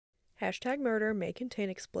Hashtag murder may contain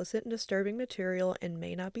explicit and disturbing material and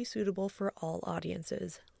may not be suitable for all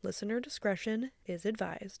audiences. Listener discretion is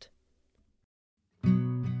advised.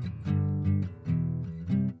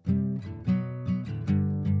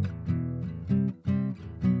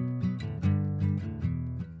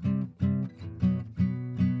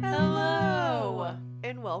 Hello!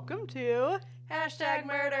 And welcome to Hashtag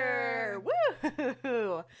Murder!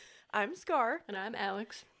 Woo! I'm Scar. And I'm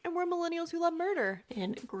Alex. And we're millennials who love murder.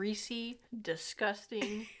 And greasy,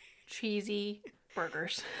 disgusting, cheesy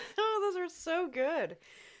burgers. Oh, those are so good.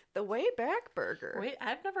 The Way Back Burger. Wait,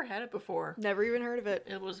 I've never had it before. Never even heard of it.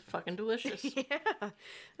 It was fucking delicious.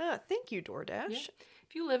 Yeah. Thank you, DoorDash. Yeah.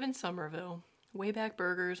 If you live in Somerville, Way Back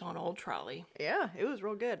Burgers on Old Trolley. Yeah, it was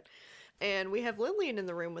real good. And we have Lillian in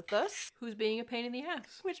the room with us. Who's being a pain in the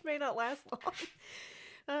ass. Which may not last long.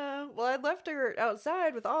 Well, I left her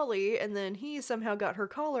outside with Ollie, and then he somehow got her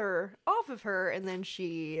collar off of her, and then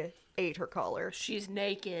she ate her collar. She's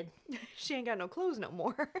naked. She ain't got no clothes no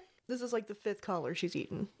more. This is like the 5th collar she's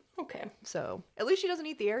eaten. Okay. So, at least she doesn't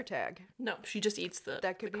eat the air tag. No, she just eats the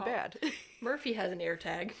That could be collar. bad. Murphy has an air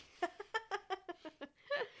tag.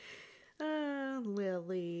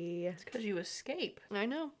 Lily. It's because you escape. I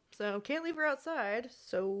know. So, can't leave her outside,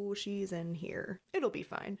 so she's in here. It'll be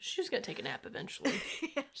fine. She's gonna take a nap eventually.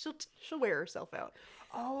 Yeah, she'll wear herself out.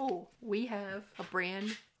 Oh, we have a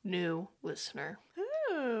brand new listener.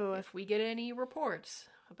 Oh. If we get any reports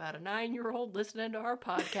about a 9-year-old listening to our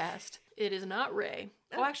podcast, it is not Ray.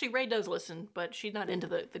 Well, actually, Ray does listen, but she's not into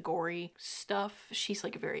the gory stuff. She's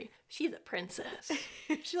like she's a princess.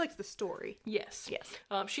 She likes the story. Yes. Yes.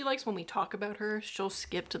 She likes when we talk about her, she'll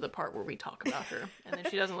skip to the part where we talk about her, and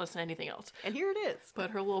then she doesn't listen to anything else. And here it is. But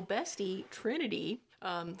her little bestie, Trinity,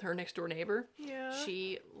 her next door neighbor, Yeah.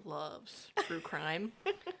 she loves true crime.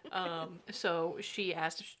 So she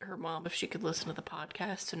asked her mom if she could listen to the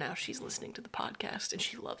podcast, so now she's listening to the podcast, and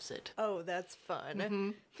she loves it. Oh, that's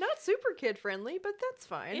fun. Not super kid friendly, but that's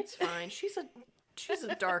fine. It's fine. She's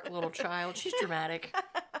a dark little child. She's dramatic.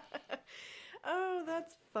 Oh,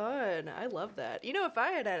 that's fun. I love that. You know, if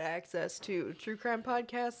I had access to true crime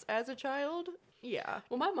podcasts as a child, yeah.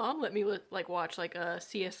 Well, my mom let me watch a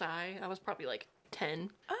CSI. I was probably like 10.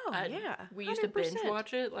 Oh, yeah. We used to binge 100%.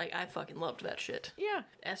 watch it. Like, I fucking loved that shit. Yeah.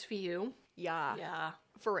 SVU. Yeah. Yeah.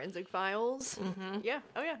 Forensic Files. Mm-hmm. Yeah.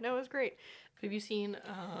 Oh, yeah. No, it was great. Have you seen,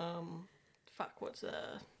 I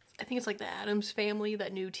think it's like the Addams Family,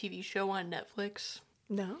 that new TV show on Netflix.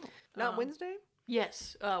 No. Not Wednesday?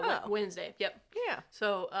 Yes. Wednesday. Yep. Yeah.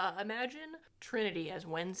 So, imagine Trinity as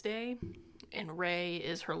Wednesday, and Ray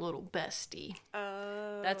is her little bestie.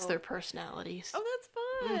 Oh. That's their personalities. Oh, that's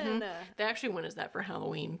fun. They actually went as that for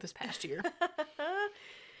Halloween this past year.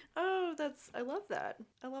 Oh, I love that.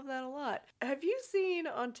 I love that a lot. Have you seen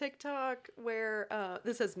on TikTok where,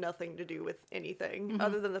 this has nothing to do with anything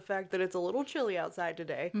other than the fact that it's a little chilly outside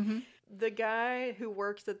today. The guy who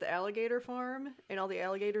works at the alligator farm and all the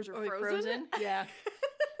alligators are frozen. Yeah.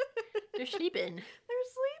 They're sleeping.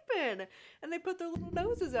 They're sleeping. And they put their little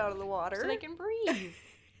noses out of the water. So they can breathe.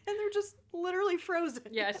 And they're just literally frozen.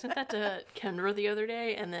 Yeah, I sent that to Kendra the other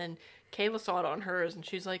day, and then Kayla saw it on hers, and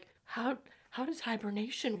she's like, How does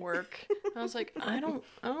hibernation work? And I was like, I'm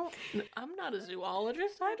not a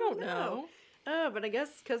zoologist. I don't know. But I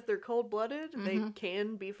guess because they're cold-blooded, they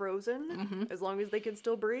can be frozen as long as they can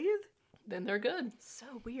still breathe. Then they're good. So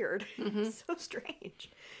weird. So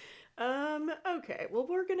strange. Okay, well,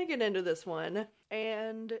 we're gonna get into this one,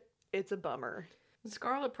 and it's a bummer.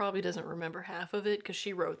 Scarlett probably doesn't remember half of it, because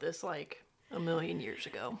she wrote this, like, a million years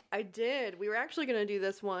ago. I did. We were actually gonna do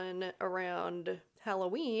this one around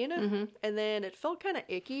Halloween, and then it felt kind of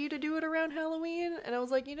icky to do it around Halloween, and I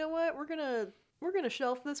was like, you know what, we're gonna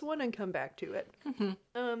shelf this one and come back to it.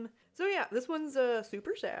 So yeah, this one's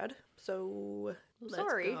super sad, so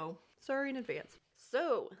sorry. Go. Sorry in advance.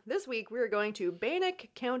 So this week we're going to Bannock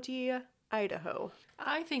County, Idaho.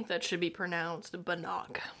 I think that should be pronounced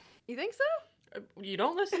Bannock. You think so? You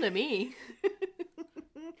don't listen to me.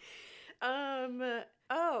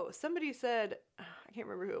 Oh, somebody said, I can't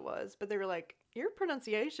remember who it was, but they were like, your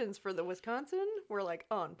pronunciations for the Wisconsin were like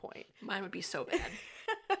on point. Mine would be so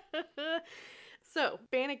bad. So,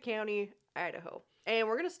 Bannock County, Idaho. And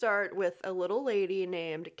we're going to start with a little lady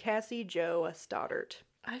named Cassie Jo Stoddart.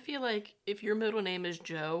 I feel like if your middle name is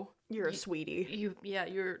Joe, You're a sweetie.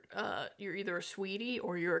 you're either a sweetie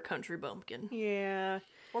or you're a country bumpkin. Yeah.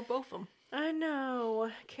 Or both of them. I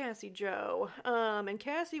know. Cassie Jo. And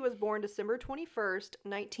Cassie was born December 21st,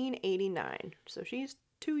 1989. So she's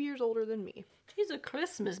 2 years older than me. She's a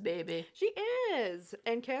Christmas baby. She is!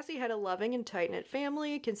 And Cassie had a loving and tight-knit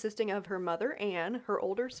family consisting of her mother, Anne, her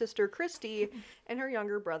older sister, Christy, and her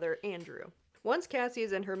younger brother, Andrew. Once Cassie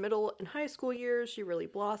is in her middle and high school years, she really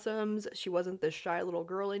blossoms. She wasn't this shy little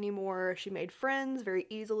girl anymore. She made friends very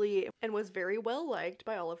easily and was very well liked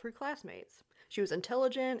by all of her classmates. She was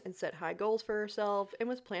intelligent and set high goals for herself and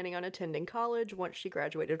was planning on attending college once she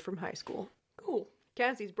graduated from high school. Cool.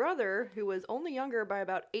 Cassie's brother, who was only younger by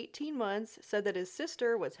about 18 months, said that his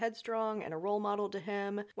sister was headstrong and a role model to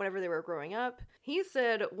him whenever they were growing up. He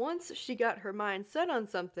said once she got her mind set on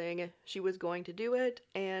something, she was going to do it,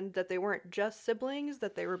 and that they weren't just siblings,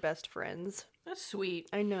 that they were best friends. That's sweet.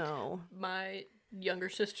 I know. My younger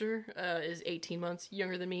sister is 18 months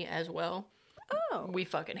younger than me as well. Oh. We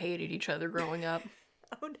fucking hated each other growing up.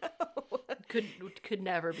 Oh no. Could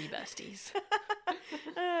never be besties.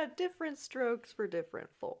 Different strokes for different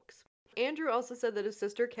folks. Andrew also said that his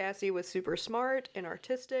sister Cassie was super smart and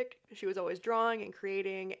artistic. She was always drawing and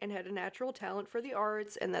creating and had a natural talent for the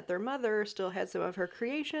arts, and that their mother still had some of her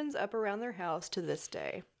creations up around their house to this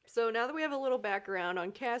day. So now that we have a little background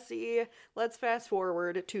on Cassie, let's fast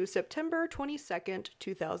forward to September 22nd,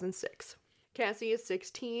 2006. Cassie is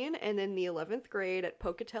 16 and in the 11th grade at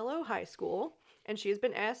Pocatello High School, and she has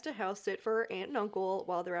been asked to house sit for her aunt and uncle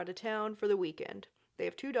while they're out of town for the weekend. They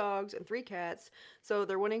have 2 dogs and 3 cats, so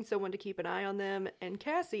they're wanting someone to keep an eye on them, and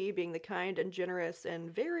Cassie, being the kind and generous and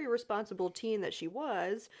very responsible teen that she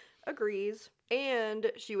was, agrees.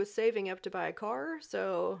 And she was saving up to buy a car,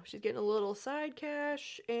 so she's getting a little side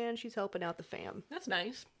cash, and she's helping out the fam. That's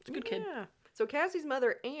nice. It's a good kid. Yeah. So Cassie's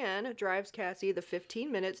mother, Anne, drives Cassie the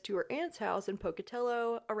 15 minutes to her aunt's house in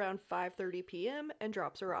Pocatello around 5:30 p.m. and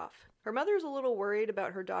drops her off. Her mother's a little worried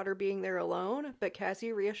about her daughter being there alone, but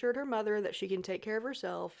Cassie reassured her mother that she can take care of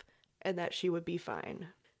herself and that she would be fine.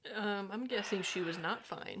 I'm guessing she was not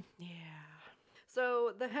fine. Yeah.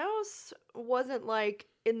 So the house wasn't like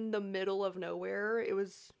in the middle of nowhere. It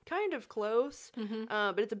was kind of close,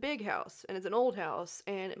 but it's a big house and it's an old house,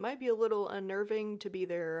 and it might be a little unnerving to be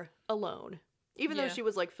there alone. Even though she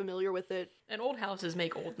was like familiar with it. And old houses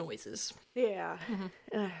make old noises. Yeah.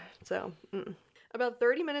 About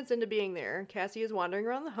 30 minutes into being there, Cassie is wandering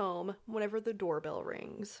around the home whenever the doorbell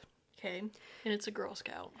rings. Okay. And it's a Girl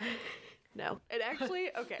Scout. No. It actually,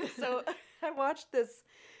 okay, so I watched this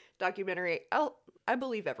documentary. I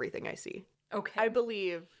believe everything I see. Okay. I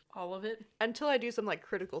believe. All of it? Until I do some, like,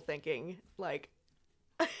 critical thinking. Like,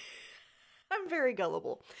 I'm very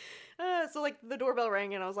gullible. So, like, the doorbell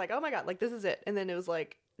rang and I was like, oh my god, like, this is it. And then it was,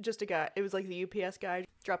 like, just a guy. It was, like, the UPS guy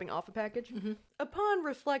dropping off a package. Upon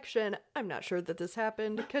reflection, I'm not sure that this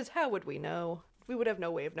happened, because how would we know? We would have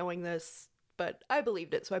no way of knowing this. But I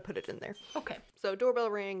believed it, so I put it in there. Okay. So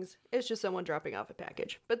doorbell rings. It's just someone dropping off a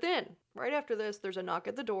package. But then, right after this, there's a knock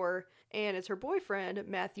at the door, and it's her boyfriend,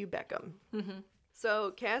 Matthew Beckham.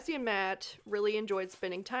 So Cassie and Matt really enjoyed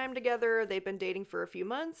spending time together. They've been dating for a few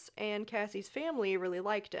months, and Cassie's family really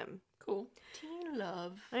liked him. Cool. Teen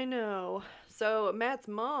love. I know. So Matt's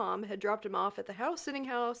mom had dropped him off at the house-sitting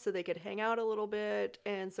house so they could hang out a little bit,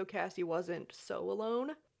 and so Cassie wasn't so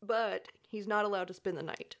alone. But he's not allowed to spend the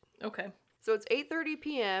night. Okay. So it's 8:30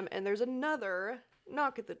 p.m. and there's another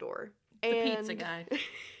knock at the door. The pizza guy.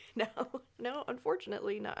 No,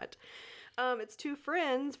 unfortunately not. It's 2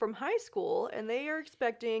 friends from high school, and they are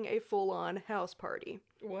expecting a full-on house party.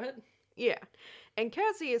 What? Yeah. And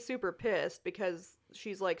Cassie is super pissed because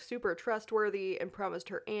she's, like, super trustworthy and promised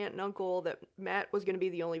her aunt and uncle that Matt was going to be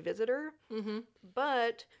the only visitor.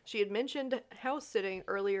 But she had mentioned house-sitting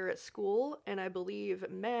earlier at school, and I believe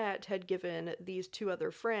Matt had given these 2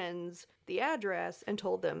 other friends the address and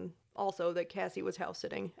told them also that Cassie was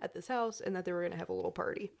house-sitting at this house and that they were going to have a little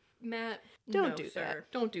party. Matt, Don't do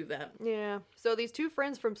that. Don't do that. Yeah. So these 2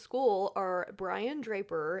 friends from school are Brian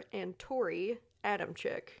Draper and Tori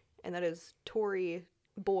Adamchick. And that is Tori,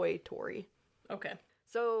 boy Tori. Okay.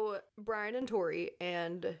 So Brian and Tori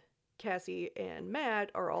and Cassie and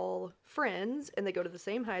Matt are all friends, and they go to the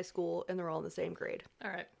same high school, and they're all in the same grade.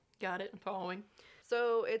 All right. Got it. I'm following.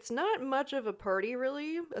 So it's not much of a party,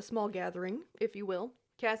 really. A small gathering, if you will.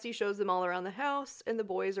 Cassie shows them all around the house, and the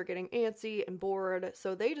boys are getting antsy and bored,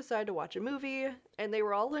 so they decide to watch a movie. And they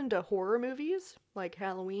were all into horror movies, like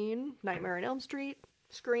Halloween, Nightmare on Elm Street,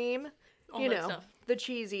 Scream. All that stuff. The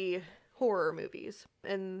cheesy horror movies.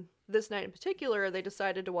 And this night in particular, they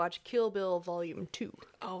decided to watch Kill Bill Volume 2.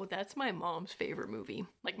 Oh, that's my mom's favorite movie.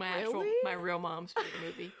 Like my real mom's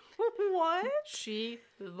favorite movie. What? She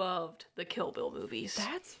loved the Kill Bill movies.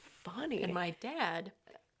 That's funny. And my dad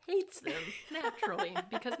hates them, naturally,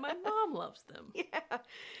 because my mom loves them. Yeah.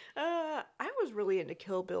 I was really into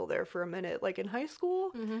Kill Bill there for a minute, like in high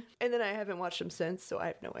school, and then I haven't watched them since, so I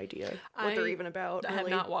have no idea what they're even about. I have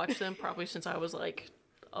not watched them probably since I was like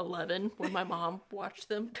 11 when my mom watched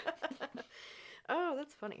them. Oh,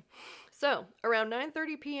 that's funny. So, around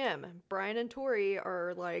 9:30 p.m., Brian and Tori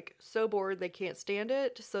are like so bored they can't stand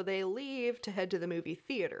it, so they leave to head to the movie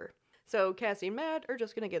theater. So Cassie and Matt are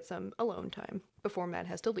just going to get some alone time before Matt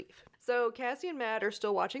has to leave. So Cassie and Matt are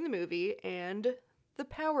still watching the movie, and the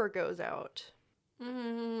power goes out.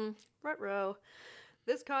 Ruh-roh.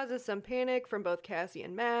 This causes some panic from both Cassie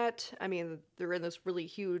and Matt. I mean, they're in this really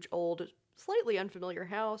huge, old, slightly unfamiliar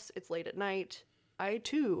house. It's late at night. I,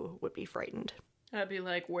 too, would be frightened. I'd be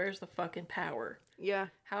like, where's the fucking power? Yeah.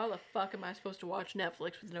 How the fuck am I supposed to watch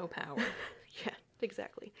Netflix with no power? Yeah,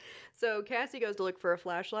 exactly. So Cassie goes to look for a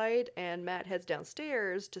flashlight, and Matt heads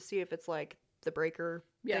downstairs to see if it's like the breaker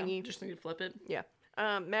thingy. Yeah, just need to flip it. Yeah.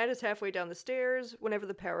 Matt is halfway down the stairs whenever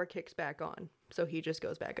the power kicks back on, so he just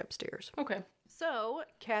goes back upstairs. Okay. So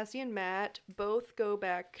Cassie and Matt both go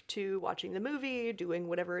back to watching the movie, doing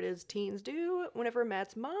whatever it is teens do, whenever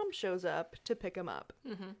Matt's mom shows up to pick him up.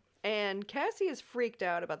 And Cassie is freaked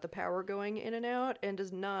out about the power going in and out and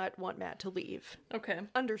does not want Matt to leave. Okay.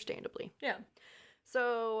 Understandably. Yeah.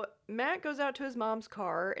 So Matt goes out to his mom's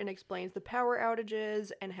car and explains the power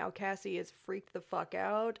outages and how Cassie is freaked the fuck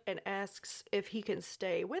out and asks if he can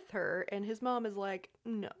stay with her. And his mom is like,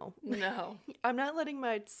 no. No. I'm not letting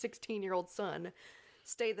my 16-year-old son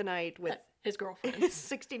stay the night with his girlfriend. his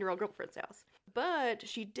 16-year-old girlfriend's house. But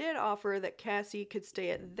she did offer that Cassie could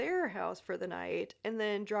stay at their house for the night and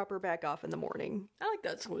then drop her back off in the morning. I like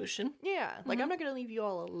that solution. Yeah. Like, I'm not going to leave you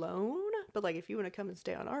all alone, but, like, if you want to come and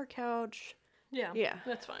stay on our couch... Yeah.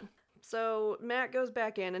 That's fine. So Matt goes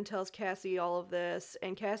back in and tells Cassie all of this,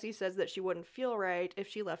 and Cassie says that she wouldn't feel right if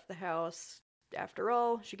she left the house. After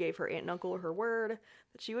all, she gave her aunt and uncle her word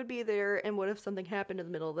that she would be there, and what if something happened in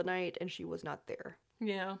the middle of the night and she was not there?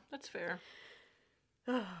 Yeah, that's fair.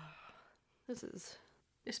 This is...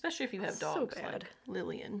 Especially if you have so dogs bad. like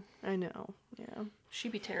Lillian. I know, yeah.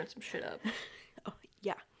 She'd be tearing some shit up. Oh,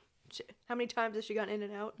 yeah. How many times has she gone in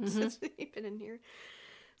and out since we've been in here?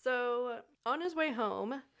 So, on his way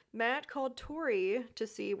home, Matt called Tori to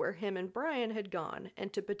see where him and Brian had gone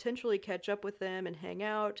and to potentially catch up with them and hang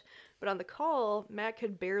out. But on the call, Matt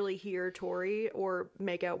could barely hear Tori or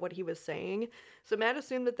make out what he was saying. So Matt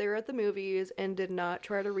assumed that they were at the movies and did not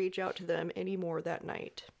try to reach out to them anymore that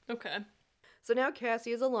night. Okay. So now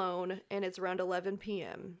Cassie is alone, and it's around 11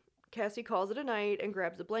 p.m. Cassie calls it a night and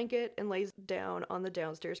grabs a blanket and lays down on the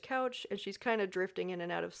downstairs couch, and she's kind of drifting in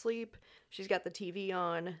and out of sleep. She's got the TV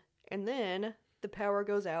on, and then the power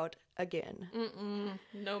goes out again.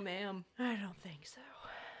 No, ma'am. I don't think so.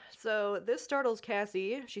 So this startles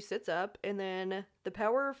Cassie. She sits up, and then the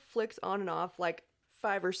power flicks on and off like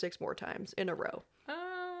 5 or 6 more times in a row.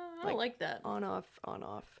 I don't like that. On, off, on,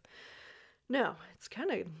 off. No, it's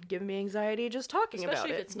kind of giving me anxiety just talking about it.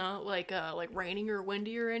 Especially if it's not like raining or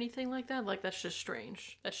windy or anything like that. Like, that's just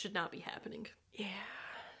strange. That should not be happening. Yeah.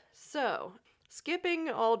 So, skipping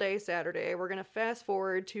all day Saturday, we're going to fast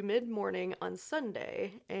forward to mid-morning on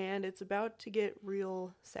Sunday, and it's about to get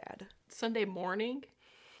real sad. Sunday morning?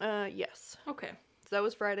 Yes. Okay. So that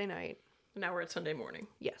was Friday night. Now we're at Sunday morning.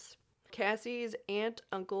 Yes. Cassie's aunt,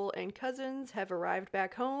 uncle, and cousins have arrived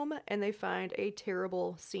back home, and they find a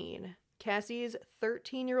terrible scene. Cassie's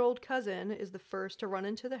 13-year-old cousin is the first to run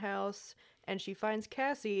into the house, and she finds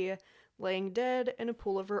Cassie laying dead in a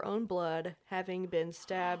pool of her own blood, having been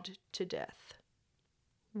stabbed to death.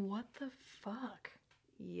 What the fuck?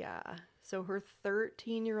 Yeah. So her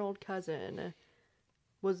 13-year-old cousin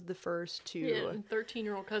was the first to... Yeah,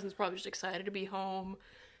 13-year-old cousin's probably just excited to be home,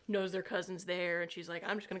 knows their cousin's there, and she's like,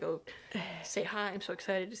 I'm just gonna go say hi, I'm so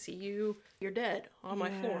excited to see you. You're dead on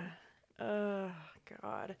my floor. Oh,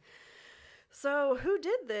 God. So, who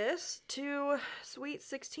did this to sweet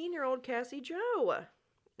 16-year-old Cassie Jo?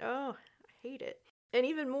 Oh, I hate it. And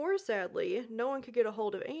even more sadly, no one could get a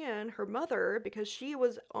hold of Anne, her mother, because she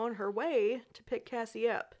was on her way to pick Cassie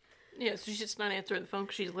up. Yeah, so she's just not answering the phone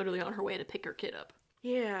because she's literally on her way to pick her kid up.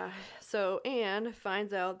 Yeah, so Anne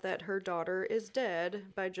finds out that her daughter is dead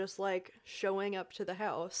by just, like, showing up to the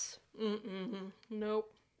house.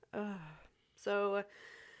 Nope. So...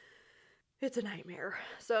 it's a nightmare.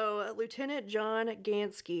 So, Lieutenant John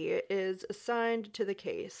Gansky is assigned to the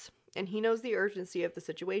case, and he knows the urgency of the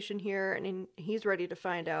situation here, and he's ready to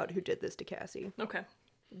find out who did this to Cassie. Okay.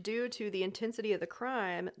 Due to the intensity of the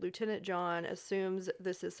crime, Lieutenant John assumes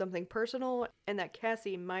this is something personal, and that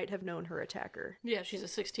Cassie might have known her attacker. Yeah, she's a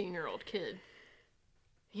 16-year-old kid.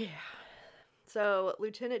 Yeah. So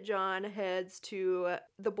Lieutenant John heads to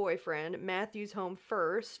the boyfriend, Matthew's home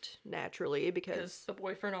first, naturally, because the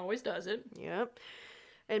boyfriend always does it. Yep.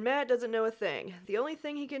 And Matt doesn't know a thing. The only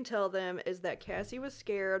thing he can tell them is that Cassie was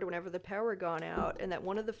scared whenever the power gone out, and that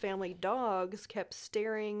one of the family dogs kept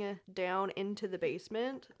staring down into the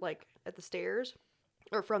basement, like at the stairs,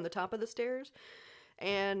 or from the top of the stairs,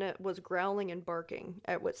 and was growling and barking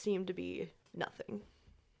at what seemed to be nothing.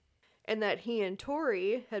 And that he and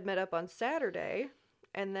Tori had met up on Saturday,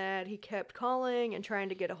 and that he kept calling and trying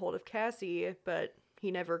to get a hold of Cassie, but he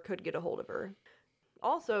never could get a hold of her.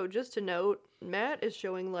 Also, just to note, Matt is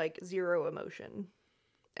showing, like, zero emotion.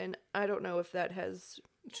 And I don't know if that has...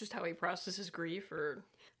 It's just how he processes grief, or...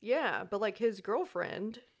 Yeah, but, like, his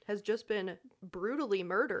girlfriend has just been brutally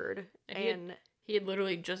murdered, and... He had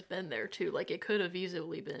literally just been there, too. Like, it could have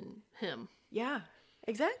easily been him. Yeah,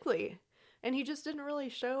 exactly. And he just didn't really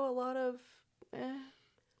show a lot of...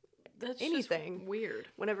 That's anything. Just weird.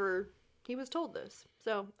 Whenever he was told this.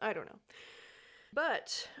 So, I don't know.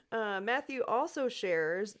 But Matthew also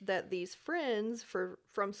shares that these friends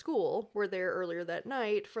from school were there earlier that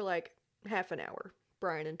night for like half an hour,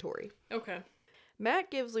 Brian and Tori. Okay.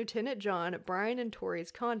 Matt gives Lieutenant John Brian and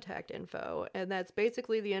Tori's contact info, and that's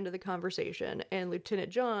basically the end of the conversation. And Lieutenant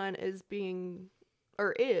John is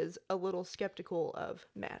a little skeptical of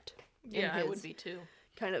Matt. Yeah, I would be too.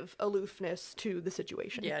 Kind of aloofness to the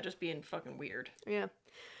situation. Yeah, just being fucking weird. Yeah.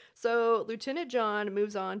 So, Lieutenant John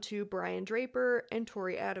moves on to Brian Draper and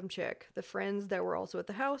Tori Adamczyk, the friends that were also at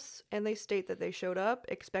the house, and they state that they showed up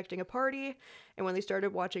expecting a party, and when they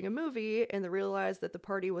started watching a movie and they realized that the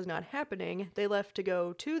party was not happening, they left to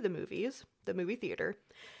go to the movie theater,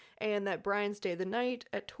 and that Brian stayed the night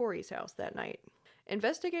at Tori's house that night.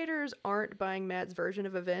 Investigators aren't buying Matt's version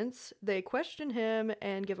of events. They question him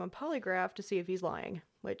and give him a polygraph to see if he's lying,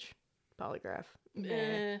 which, polygraph,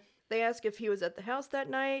 meh. They ask if he was at the house that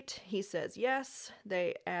night. He says yes.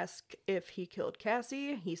 They ask if he killed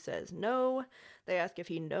Cassie. He says no. They ask if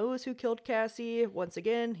he knows who killed Cassie. Once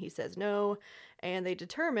again, he says no. And they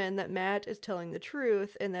determine that Matt is telling the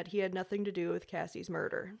truth and that he had nothing to do with Cassie's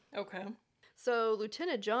murder. Okay. So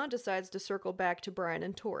Lieutenant John decides to circle back to Brian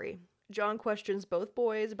and Tori. John questions both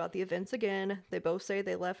boys about the events again. They both say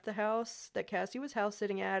they left the house that Cassie was house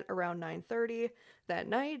sitting at around 9:30 that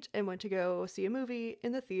night and went to go see a movie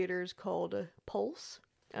in the theaters called Pulse,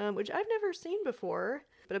 which I've never seen before,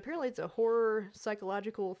 but apparently it's a horror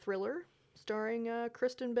psychological thriller starring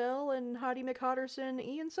Kristen Bell and Hottie McHotterson,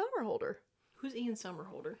 Ian Somerhalder. Who's Ian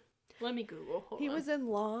Somerhalder? Let me Google. Hold on. He was in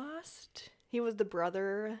Lost. He was the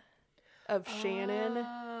brother of Shannon.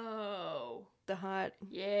 Oh. The hot...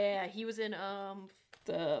 Yeah, he was in,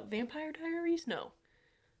 the Vampire Diaries? No.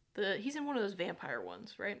 He's in one of those vampire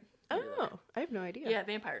ones, right? Oh, I have no idea. Yeah,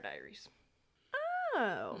 Vampire Diaries.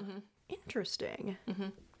 Oh, interesting. Mm-hmm.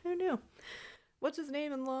 Who knew? What's his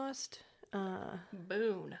name in Lost?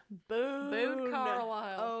 Boone. Boone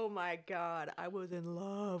Carlisle. Oh my god, I was in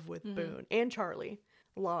love with Boone. And Charlie.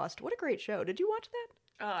 Lost. What a great show. Did you watch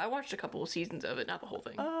that? I watched a couple of seasons of it, not the whole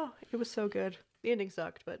thing. Oh, it was so good. The ending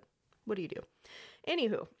sucked, but what do you do?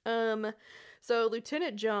 Anywho, so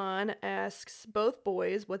Lieutenant John asks both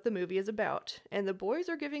boys what the movie is about, and the boys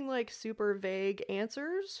are giving, like, super vague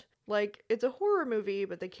answers. Like, it's a horror movie,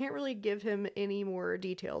 but they can't really give him any more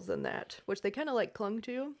details than that, which they kind of, like, clung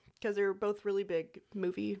to, because they're both really big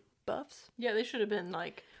movie buffs. Yeah, they should have been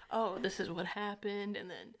like, oh, this is what happened, and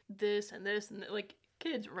then this, and like,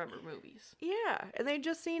 kids remember movies. Yeah, and they'd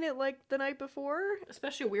just seen it, like, the night before.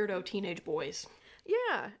 Especially weirdo teenage boys.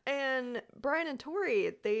 Yeah, and Brian and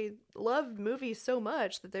Tori, they loved movies so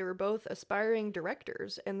much that they were both aspiring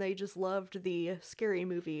directors, and they just loved the scary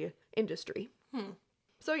movie industry.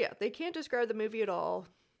 So yeah, they can't describe the movie at all.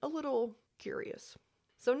 A little curious.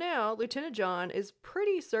 So now, Lieutenant John is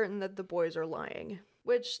pretty certain that the boys are lying,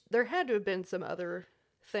 which there had to have been some other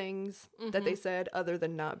things that they said other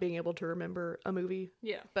than not being able to remember a movie.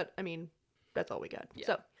 Yeah. But, I mean, that's all we got. Yeah.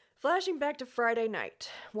 So, flashing back to Friday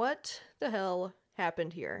night. What the hell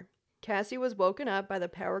happened here? Cassie was woken up by the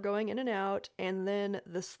power going in and out, and then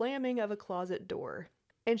the slamming of a closet door.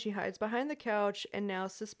 And she hides behind the couch and now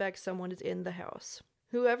suspects someone is in the house.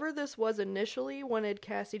 Whoever this was initially wanted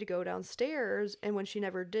Cassie to go downstairs, and when she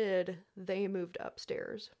never did, they moved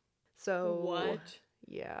upstairs. So... What?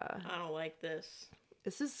 Yeah. I don't like this.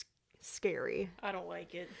 This is scary. I don't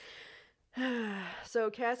like it. So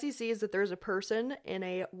Cassie sees that there's a person in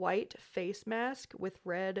a white face mask with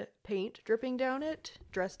red paint dripping down it,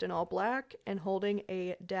 dressed in all black, and holding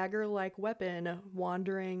a dagger-like weapon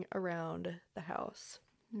wandering around the house.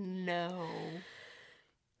 No.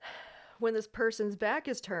 When this person's back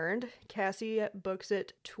is turned, Cassie books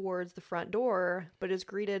it towards the front door, but is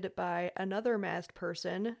greeted by another masked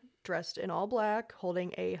person dressed in all black,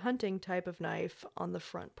 holding a hunting type of knife on the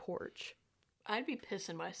front porch. I'd be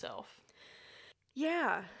pissing myself.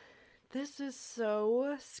 Yeah, this is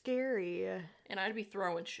so scary. And I'd be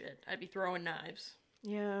throwing shit. I'd be throwing knives.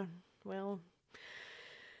 Yeah, well.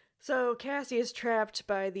 So Cassie is trapped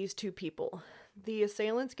by these two people. The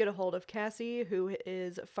assailants get a hold of Cassie, who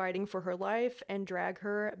is fighting for her life, and drag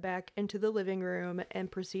her back into the living room and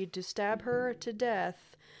proceed to stab her to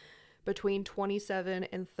death between 27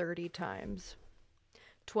 and 30 times,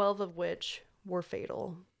 12 of which were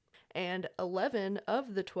fatal. And 11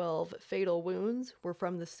 of the 12 fatal wounds were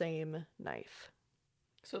from the same knife.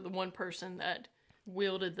 So the one person that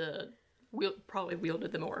probably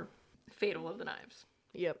wielded the more fatal of the knives.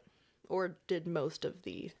 Yep. Or did most of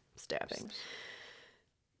the stabbing.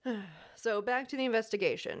 So back to the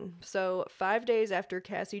investigation. So 5 days after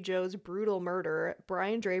Cassie Joe's brutal murder,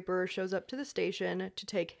 Brian Draper shows up to the station to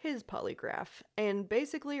take his polygraph. And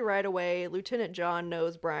basically right away, Lieutenant John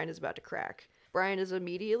knows Brian is about to crack. Brian is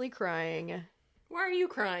immediately crying. Why are you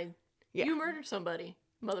crying? Yeah. You murdered somebody,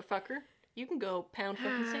 motherfucker. You can go pound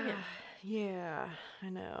fucking sand. Yeah, I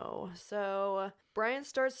know. So Brian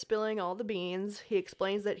starts spilling all the beans. He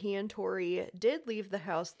explains that he and Tori did leave the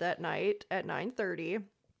house that night at 9:30,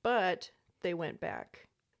 but they went back.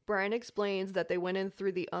 Brian explains that they went in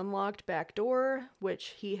through the unlocked back door, which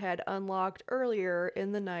he had unlocked earlier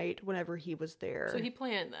in the night whenever he was there. So he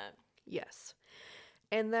planned that. Yes.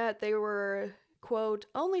 And that they were, quote,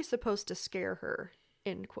 only supposed to scare her,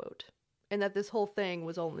 end quote. And that this whole thing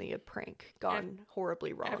was only a prank gone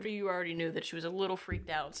horribly wrong. After you already knew that she was a little freaked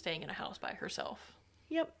out staying in a house by herself.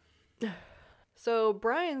 Yep. So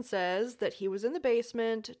Brian says that he was in the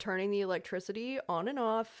basement turning the electricity on and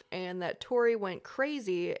off, and that Tori went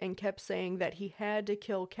crazy and kept saying that he had to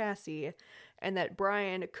kill Cassie, and that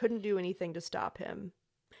Brian couldn't do anything to stop him.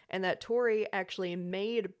 And that Tori actually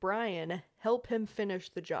made Brian help him finish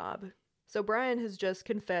the job. So Brian has just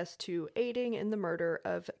confessed to aiding in the murder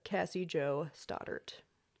of Cassie Jo Stoddart.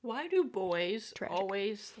 Why do boys Tragic.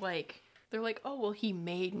 always, they're like, oh, well, he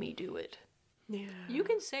made me do it. Yeah. You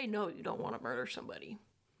can say no, you don't want to murder somebody.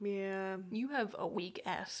 Yeah. You have a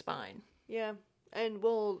weak-ass spine. Yeah. And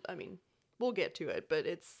we'll get to it, but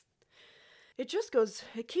it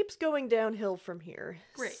keeps going downhill from here.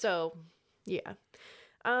 Great. So, yeah.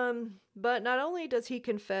 But not only does he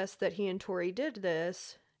confess that he and Tori did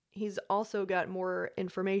this, he's also got more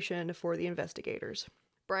information for the investigators.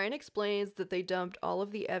 Brian explains that they dumped all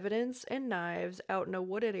of the evidence and knives out in a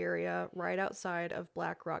wooded area right outside of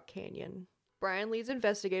Black Rock Canyon. Brian leads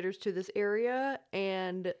investigators to this area,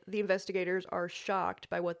 and the investigators are shocked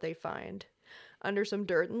by what they find. Under some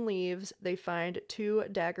dirt and leaves, they find 2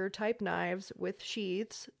 dagger-type knives with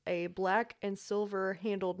sheaths, a black and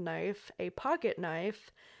silver-handled knife, a pocket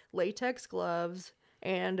knife, latex gloves,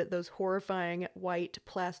 and those horrifying white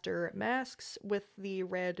plaster masks with the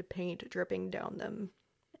red paint dripping down them.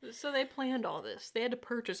 So they planned all this. They had to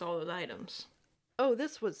purchase all those items. Oh,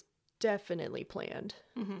 this was definitely planned.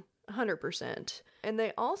 Mm-hmm. 100%. And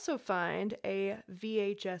they also find a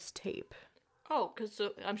VHS tape. Oh, because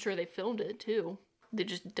I'm sure they filmed it, too.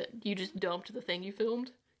 You just dumped the thing you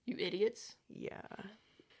filmed? You idiots. Yeah.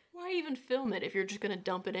 Why even film it if you're just going to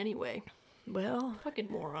dump it anyway? Well, Fucking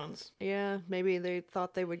morons. yeah, maybe they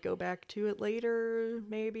thought they would go back to it later,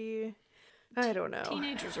 maybe. I don't know.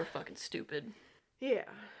 Teenagers are fucking stupid. Yeah.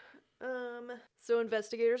 So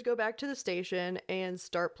investigators go back to the station and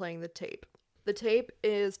start playing the tape. The tape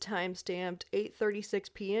is time-stamped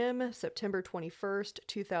 8:36 p.m., September 21st,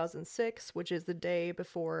 2006, which is the day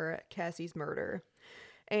before Cassie's murder.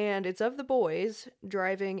 And it's of the boys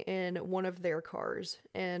driving in one of their cars.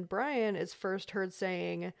 And Brian is first heard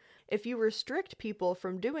saying, "If you restrict people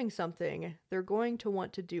from doing something, they're going to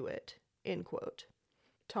want to do it," end quote.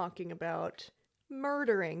 Talking about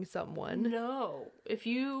murdering someone. No,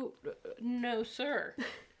 sir.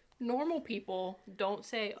 Normal people don't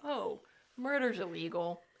say, oh, murder's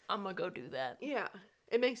illegal, I'm gonna go do that. Yeah,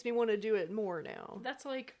 it makes me want to do it more now. That's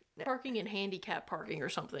like parking in handicap parking or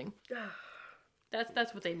something.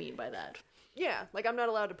 That's what they mean by that. Yeah, like I'm not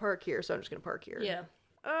allowed to park here, so I'm just gonna park here. Yeah.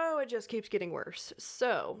 Oh, it just keeps getting worse.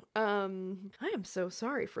 So, I am so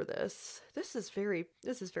sorry for this. This is very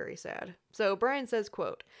sad. So Brian says,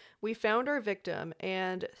 quote, "We found our victim,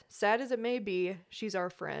 and sad as it may be, she's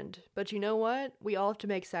our friend. But you know what? We all have to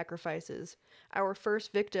make sacrifices. Our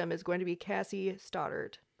first victim is going to be Cassie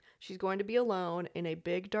Stoddart. She's going to be alone in a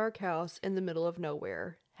big dark house in the middle of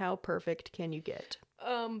nowhere. How perfect can you get?"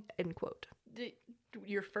 End quote.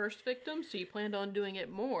 Your first victim, so you planned on doing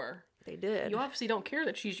it more. They did. You obviously don't care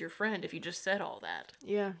that she's your friend if you just said all that.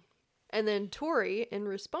 Yeah. And then Tori, in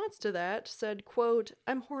response to that, said, quote,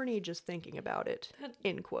 "I'm horny just thinking about it,"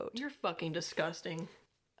 end quote. You're fucking disgusting.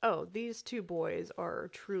 Oh, these two boys are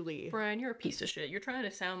truly... Brian, you're a piece of shit. You're trying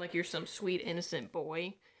to sound like you're some sweet, innocent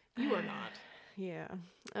boy. You are not. Yeah.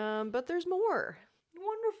 But there's more.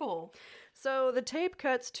 Wonderful. So the tape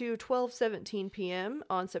cuts to 12:17 p.m.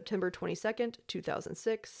 on September 22nd,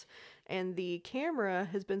 2006, and the camera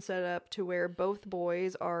has been set up to where both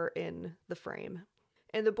boys are in the frame.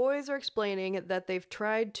 And the boys are explaining that they've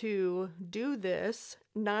tried to do this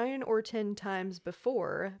 9 or 10 times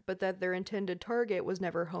before, but that their intended target was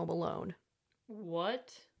never home alone.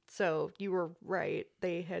 What? So you were right.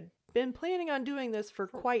 They had been planning on doing this for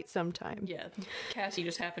quite some time. Yeah, Cassie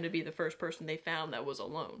just happened to be the first person they found that was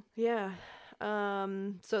alone. Yeah.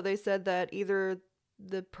 So they said that either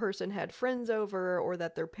the person had friends over or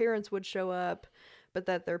that their parents would show up, but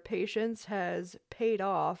that their patience has paid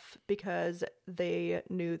off because they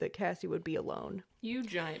knew that Cassie would be alone. You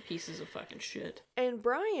giant pieces of fucking shit. And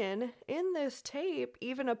Brian, in this tape,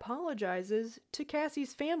 even apologizes to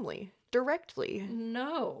Cassie's family directly.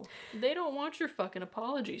 No, they don't want your fucking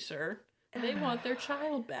apology, sir. They want their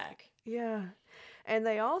child back. Yeah. And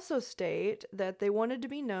they also state that they wanted to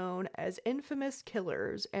be known as infamous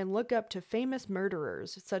killers and look up to famous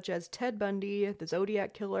murderers such as Ted Bundy, the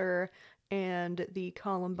Zodiac Killer, and the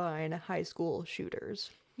Columbine high school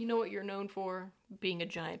shooters. You know what you're known for? Being a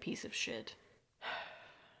giant piece of shit.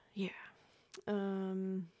 Yeah.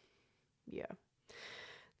 Yeah.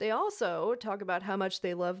 They also talk about how much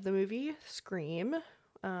they love the movie Scream,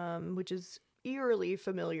 which is eerily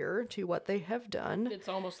familiar to what they have done. It's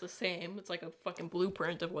almost the same. It's like a fucking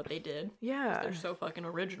blueprint of what they did. Yeah. They're so fucking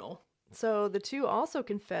original. So the two also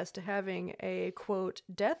confessed to having a, quote,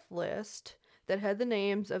 death list that had the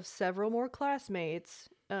names of several more classmates,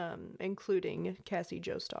 including Cassie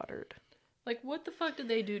Jo Stoddart. Like, what the fuck did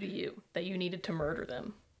they do to you that you needed to murder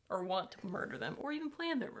them? Or want to murder them? Or even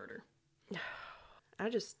plan their murder?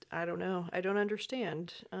 I don't know. I don't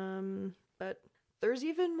understand. But there's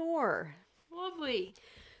even more. Lovely.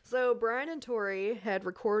 So Brian and Tori had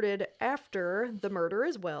recorded after the murder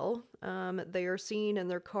as well. They are seen in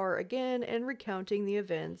their car again and recounting the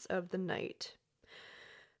events of the night.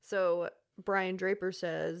 So Brian Draper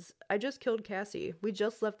says, "I just killed Cassie. We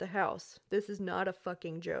just left the house. This is not a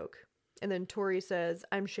fucking joke." And then Tori says,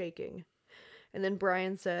 "I'm shaking." And then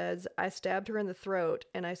Brian says, "I stabbed her in the throat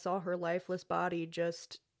and I saw her lifeless body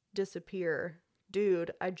just disappear.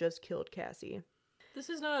 Dude, I just killed Cassie." This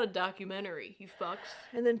is not a documentary, you fucks.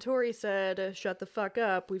 And then Tori said, "Shut the fuck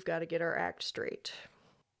up. We've got to get our act straight."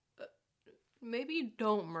 Maybe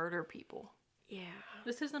don't murder people. Yeah.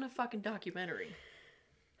 This isn't a fucking documentary.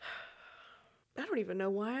 I don't even know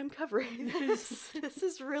why I'm covering this. This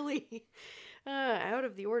is really out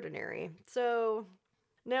of the ordinary. So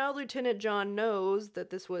now Lieutenant John knows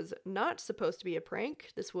that this was not supposed to be a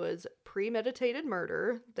prank. This was premeditated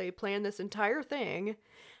murder. They planned this entire thing.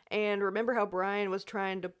 And remember how Brian was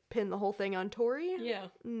trying to pin the whole thing on Tori? Yeah.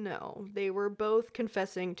 No, they were both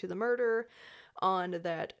confessing to the murder on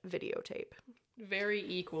that videotape. Very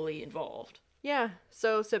equally involved. Yeah,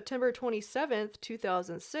 so September 27th,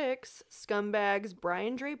 2006, scumbags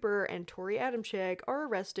Brian Draper and Tori Adamczyk are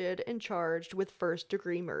arrested and charged with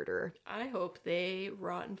first-degree murder. I hope they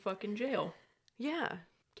rot in fucking jail. Yeah.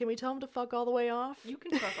 Can we tell them to fuck all the way off? You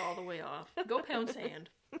can fuck all the way off. Go pound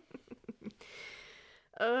sand.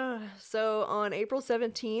 So on April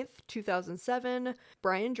 17th, 2007,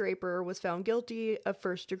 Brian Draper was found guilty of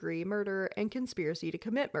first-degree murder and conspiracy to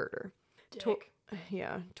commit murder. Dick.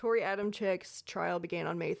 Tori Adamczyk's trial began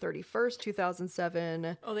on May 31st,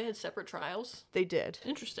 2007. Oh, they had separate trials? They did.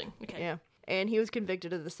 Interesting. Okay. Yeah. And he was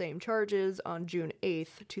convicted of the same charges on June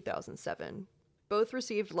 8th, 2007. Both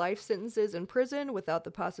received life sentences in prison without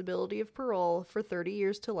the possibility of parole for 30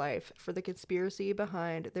 years to life for the conspiracy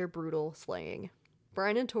behind their brutal slaying.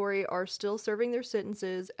 Brian and Tori are still serving their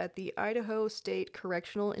sentences at the Idaho State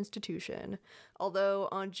Correctional Institution, although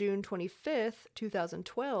on June 25th,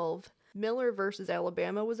 2012, Miller versus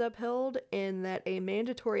Alabama was upheld in that a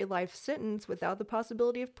mandatory life sentence without the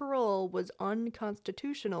possibility of parole was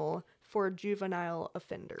unconstitutional for juvenile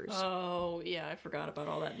offenders. Oh, yeah, I forgot about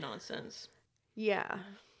all that nonsense. Yeah.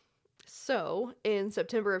 So, in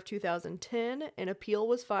September of 2010, an appeal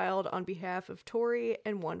was filed on behalf of Tori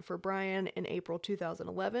and one for Brian in April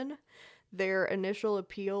 2011. Their initial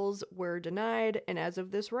appeals were denied, and as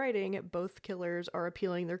of this writing, both killers are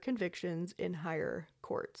appealing their convictions in higher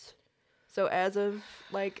courts. So as of,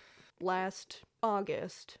 last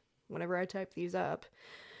August, whenever I type these up,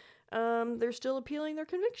 they're still appealing their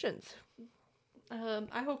convictions.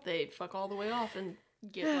 I hope they fuck all the way off and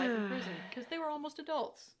get life in prison, because they were almost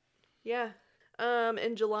adults. Yeah.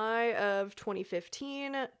 In July of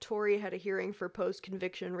 2015, Tori had a hearing for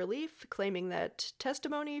post-conviction relief, claiming that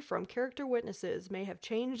testimony from character witnesses may have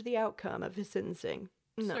changed the outcome of his sentencing.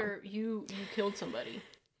 No. Sir, you killed somebody.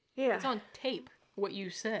 Yeah. It's on tape what you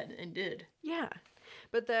said and did. Yeah.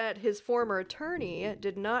 But that his former attorney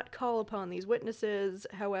did not call upon these witnesses.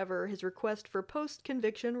 However, his request for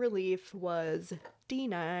post-conviction relief was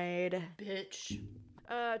denied. Bitch.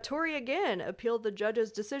 Tori again appealed the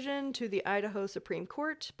judge's decision to the Idaho Supreme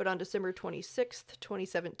Court, but on December 26th,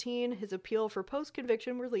 2017, his appeal for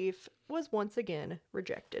post-conviction relief was once again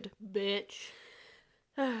rejected. Bitch.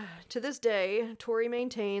 To this day, Tori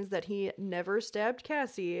maintains that he never stabbed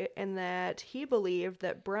Cassie and that he believed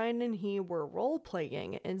that Brian and he were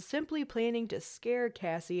role-playing and simply planning to scare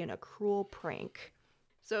Cassie in a cruel prank.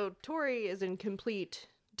 So Tori is in complete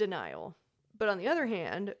denial. But on the other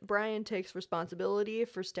hand, Brian takes responsibility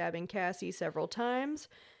for stabbing Cassie several times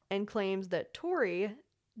and claims that Tori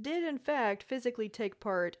did in fact physically take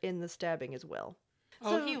part in the stabbing as well.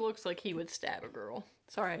 Oh, he looks like he would stab a girl.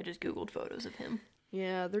 Sorry, I just Googled photos of him.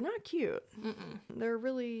 Yeah, they're not cute. Mm-mm. They're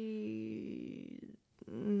really...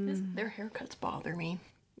 Their haircuts bother me.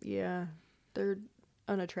 Yeah, they're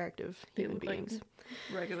unattractive human beings.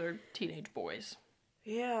 Like regular teenage boys.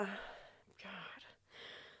 Yeah.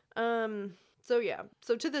 God.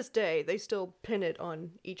 So to this day, they still pin it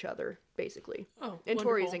on each other, basically. Oh, and wonderful.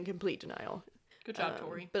 Tori's in complete denial. Good job,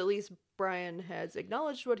 Tori. But at least Brian has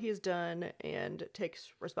acknowledged what he has done and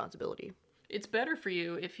takes responsibility. It's better for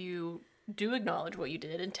you if you do acknowledge what you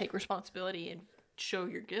did and take responsibility and show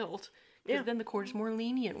your guilt. Because then the court is more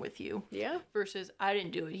lenient with you. Yeah. Versus, I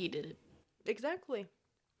didn't do it, he did it. Exactly.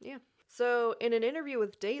 Yeah. So, in an interview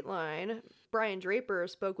with Dateline, Brian Draper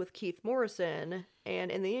spoke with Keith Morrison,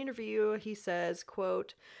 and in the interview, he says,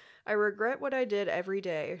 quote, "I regret what I did every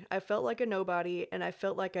day. I felt like a nobody, and I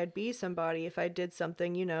felt like I'd be somebody if I did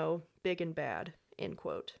something, big and bad," end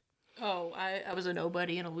quote. Oh, I was a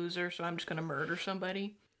nobody and a loser, so I'm just gonna murder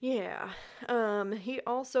somebody? Yeah. He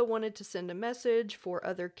also wanted to send a message for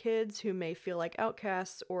other kids who may feel like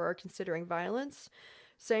outcasts or are considering violence,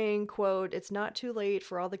 saying, quote, "It's not too late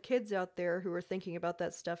for all the kids out there who are thinking about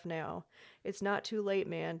that stuff now. It's not too late,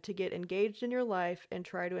 man, to get engaged in your life and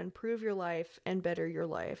try to improve your life and better your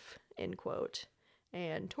life," end quote.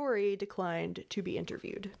 And Tori declined to be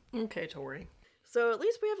interviewed. Okay, Tori. So at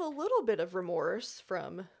least we have a little bit of remorse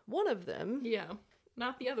from one of them. Yeah,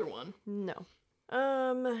 not the other one. No.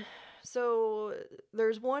 So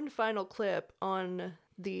there's one final clip on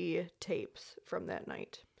the tapes from that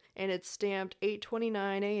night. And it's stamped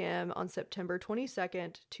 8:29 a.m. on September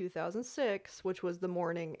 22nd, 2006, which was the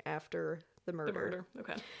morning after the murder. The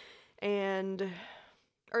murder, okay.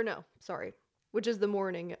 Which is the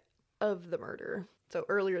morning of the murder. So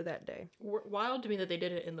earlier that day. Wild to me that they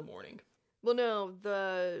did it in the morning. Well, no,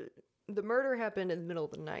 the murder happened in the middle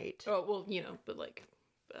of the night. Oh, well, but like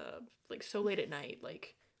so late at night,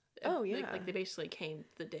 like... Oh, yeah. Like they basically came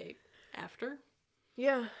the day after?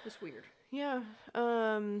 Yeah. It's weird. Yeah.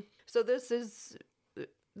 So this is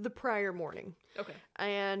the prior morning. Okay.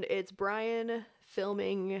 And it's Brian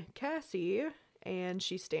filming Cassie, and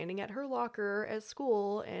she's standing at her locker at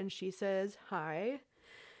school, and she says, "Hi."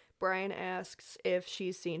 Brian asks if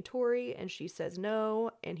she's seen Tori, and she says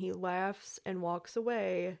no, and he laughs and walks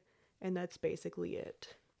away, and that's basically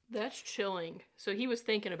it. That's chilling. So he was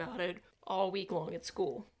thinking about it all week long at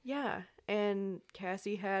school. Yeah, and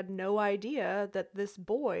Cassie had no idea that this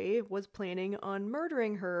boy was planning on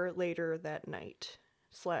murdering her later that night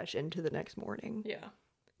 / into the next morning. Yeah.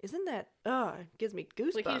 Isn't that, it gives me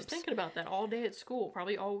goosebumps. Like he was thinking about that all day at school,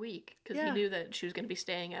 probably all week, because he knew that she was going to be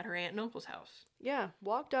staying at her aunt and uncle's house. Yeah,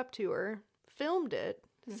 walked up to her, filmed it,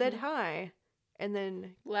 said hi, and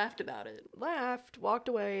then laughed about it. Walked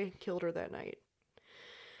away, killed her that night.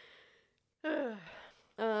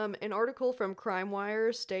 An article from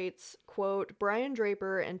CrimeWire states, quote, "Brian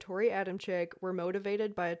Draper and Tori Adamczyk were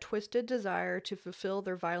motivated by a twisted desire to fulfill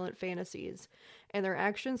their violent fantasies, and their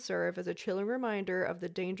actions serve as a chilling reminder of the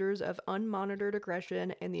dangers of unmonitored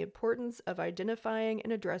aggression and the importance of identifying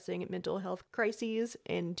and addressing mental health crises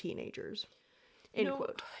in teenagers." End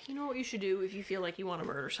quote. You know what you should do if you feel like you want to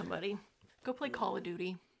murder somebody? Go play Call of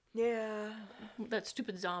Duty. Yeah. That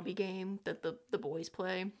stupid zombie game that the boys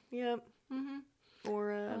play. Yep. Mm-hmm.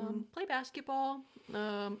 Or, play basketball,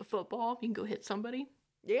 football. You can go hit somebody.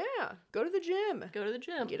 Yeah. Go to the gym.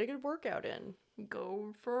 Get a good workout in.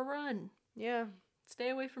 Go for a run. Yeah. Stay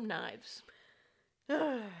away from knives.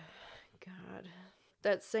 God.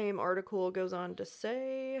 That same article goes on to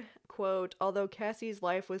say, quote, quote, although Cassie's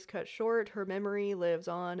life was cut short, her memory lives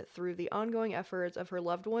on through the ongoing efforts of her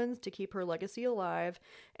loved ones to keep her legacy alive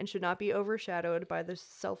and should not be overshadowed by the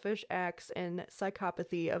selfish acts and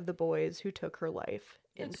psychopathy of the boys who took her life,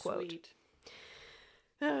 end That's quote. sweet.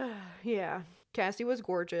 Yeah. Cassie was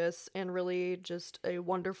gorgeous and really just a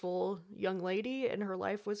wonderful young lady, and her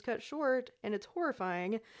life was cut short, and it's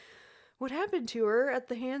horrifying what happened to her at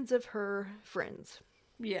the hands of her friends.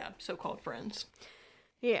 Yeah, so-called friends.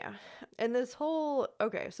 Yeah. And this whole...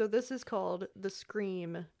 Okay, so this is called the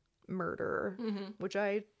Scream murder, which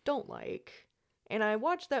I don't like. And I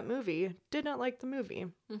watched that movie, did not like the movie.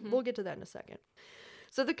 We'll get to that in a second.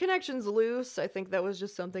 So the connection's loose. I think that was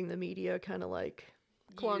just something the media kind of like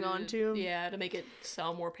clung onto. Yeah, to make it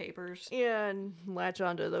sell more papers. Yeah, and latch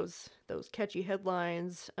onto those catchy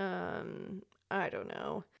headlines. I don't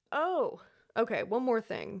know. Oh, okay, one more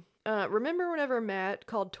thing. Remember whenever Matt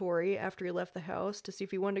called Tori after he left the house to see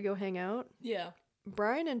if he wanted to go hang out? Yeah.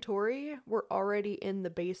 Brian and Tori were already in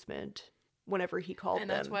the basement whenever he called them.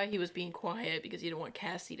 And that's why he was being quiet, because he didn't want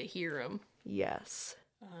Cassie to hear him. Yes.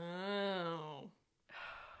 Oh.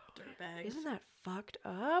 Dirtbags. Isn't that fucked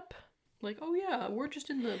up? Like, oh yeah, we're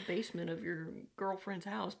just in the basement of your girlfriend's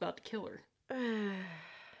house about to kill her.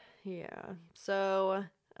 Yeah. So,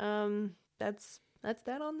 that's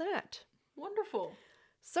that on that. Wonderful.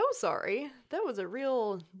 So sorry. That was a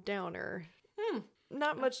real downer.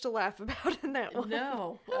 Not much to laugh about in that one.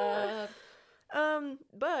 No.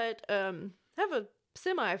 But have a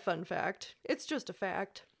semi-fun fact. It's just a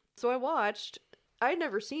fact. So I'd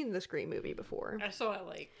never seen the Scream movie before. I saw it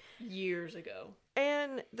like years ago.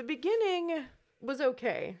 And the beginning was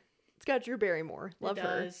okay. It's got Drew Barrymore. Love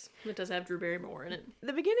her. It does have Drew Barrymore in it.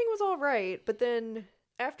 The beginning was all right, but then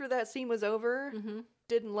after that scene was over,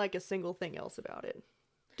 didn't like a single thing else about it.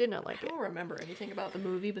 Did not like it. I don't remember anything about the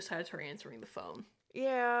movie besides her answering the phone.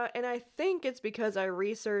 Yeah, and I think it's because I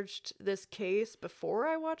researched this case before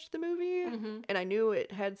I watched the movie, and I knew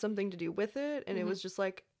it had something to do with it, and it was just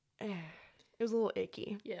like, it was a little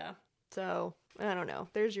icky. Yeah. So, I don't know.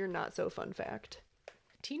 There's your not so fun fact.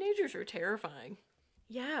 Teenagers are terrifying.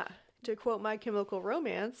 Yeah. To quote My Chemical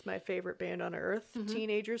Romance, my favorite band on earth,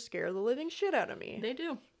 teenagers scare the living shit out of me. They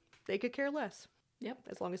do. They could care less. Yep.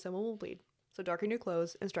 As long as someone will bleed. So darken your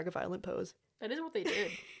clothes and strike a violent pose. That is what they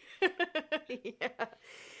did. Yeah.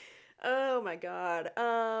 Oh my god.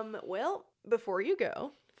 Well, before you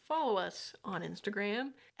go, follow us on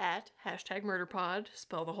Instagram at #MurderPod.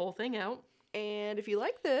 Spell the whole thing out. And if you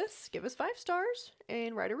like this, give us 5 stars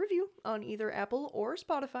and write a review on either Apple or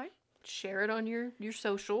Spotify. Share it on your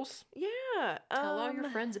socials. Yeah. Tell all your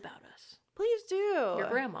friends about us. Please do. Your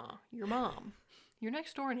grandma, your mom, your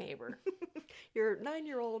next door neighbor. Your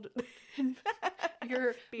 9-year-old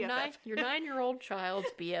your BFF. Your 9-year-old child's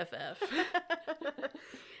BFF.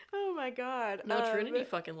 Oh my god. No, Trinity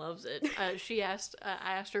fucking loves it. I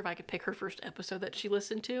asked her if I could pick her first episode that she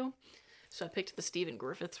listened to. So I picked the Stephen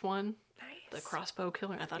Griffiths one. Nice. The crossbow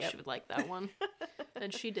killer. I thought she would like that one.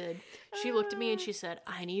 And she did. She looked at me and she said,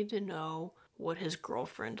 I need to know what his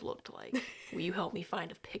girlfriend looked like. Will you help me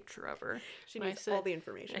find a picture of her? She needs all the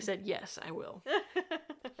information. I said, yes, I will.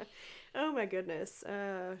 Oh my goodness.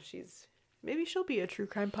 Maybe she'll be a true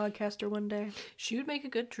crime podcaster one day. She would make a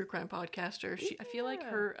good true crime podcaster. I feel like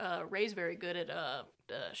her Ray's very good at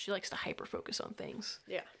she likes to hyper focus on things.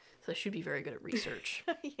 Yeah. So she'd be very good at research.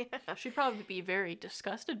 Yeah. She'd probably be very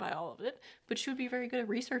disgusted by all of it, but she would be very good at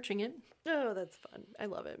researching it. Oh, that's fun. I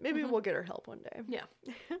love it. Maybe we'll get her help one day. Yeah.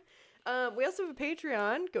 We also have a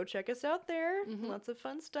Patreon. Go check us out there. Lots of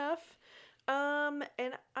fun stuff.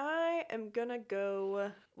 And I am gonna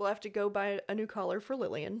go... We'll have to go buy a new collar for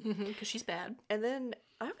Lillian. Because she's bad. And then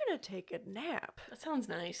I'm gonna take a nap. That sounds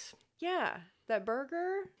nice. Yeah. That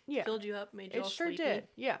burger... Yeah. Filled you up, made you all It sure sleepy. did.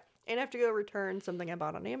 Yeah. And I have to go return something I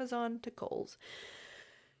bought on Amazon to Kohl's.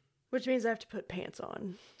 Which means I have to put pants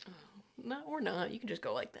on. No, or not. You can just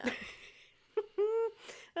go like that.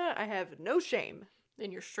 I have no shame.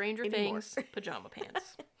 In your Stranger Anymore. Things pajama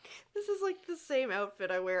pants. This is like the same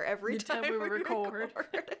outfit I wear every time we record.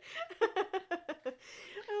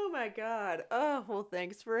 Oh my god. Oh, well,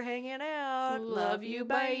 thanks for hanging out. Love you.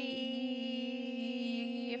 Bye.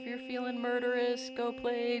 If you're feeling murderous, go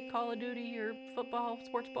play Call of Duty or football,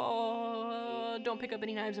 sports ball. Don't pick up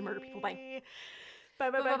any knives and murder people. Bye. Bye,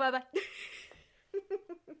 bye, bye. Bye.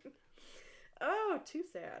 Oh, too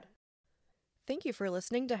sad. Thank you for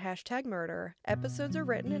listening to Hashtag Murder. Episodes are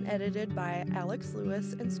written and edited by Alex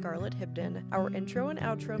Lewis and Scarlett Hibden. Our intro and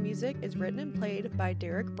outro music is written and played by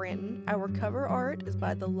Derek Branton. Our cover art is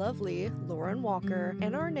by the lovely Lauren Walker.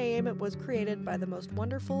 And our name was created by the most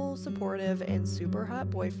wonderful, supportive, and super hot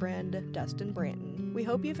boyfriend, Dustin Branton. We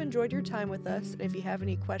hope you've enjoyed your time with us. And if you have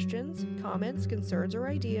any questions, comments, concerns, or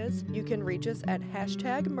ideas, you can reach us at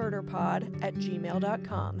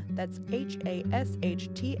hashtagmurderpod@gmail.com. That's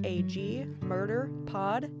HASHTAG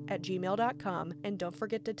murderpod@gmail.com. And don't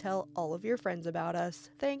forget to tell all of your friends about us.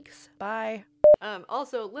 Thanks. Bye.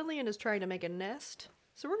 Also, Lillian is trying to make a nest,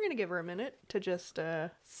 so we're gonna give her a minute to just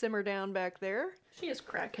simmer down back there. She has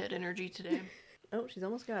crackhead energy today. Oh, she's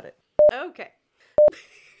almost got it. Okay.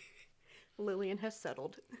 Lillian has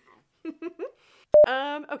settled.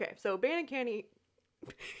 Okay, so Bannon Canny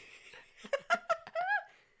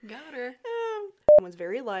Got her. was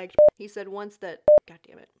very liked. He said once that, God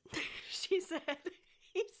damn it. He said,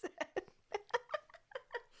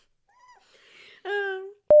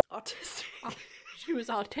 autistic. She was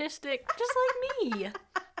autistic, just like me.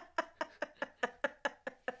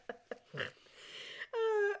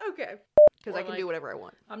 Okay. Because I can do whatever I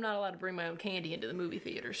want. I'm not allowed to bring my own candy into the movie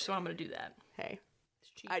theaters, so I'm going to do that. Hey, It's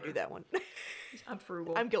cheaper. I do that one. I'm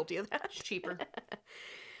frugal. I'm guilty of that. It's cheaper.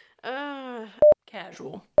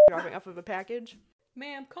 Casual. Dropping off of a package.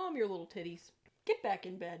 Ma'am, calm your little titties. Get back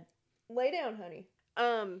in bed. Lay down, honey.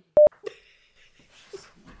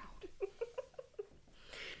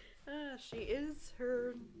 She is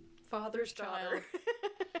her Father's child.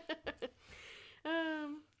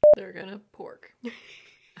 They're gonna pork.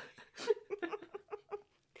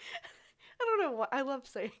 I don't know why. I love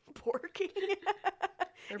saying porking.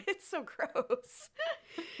 It's so gross.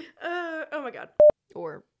 Oh my god.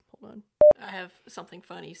 Or, hold on. I have something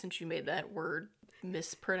funny since you made that word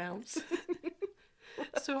mispronounce.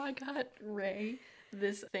 So I got Ray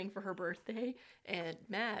this thing for her birthday, and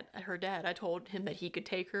Matt, her dad, I told him that he could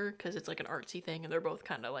take her because it's like an artsy thing and they're both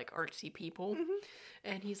kind of like artsy people. Mm-hmm.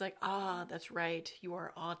 And he's like, that's right, you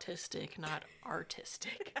are autistic, not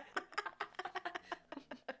artistic.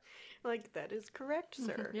 Like, that is correct,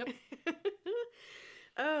 sir. Yep.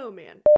 Oh man.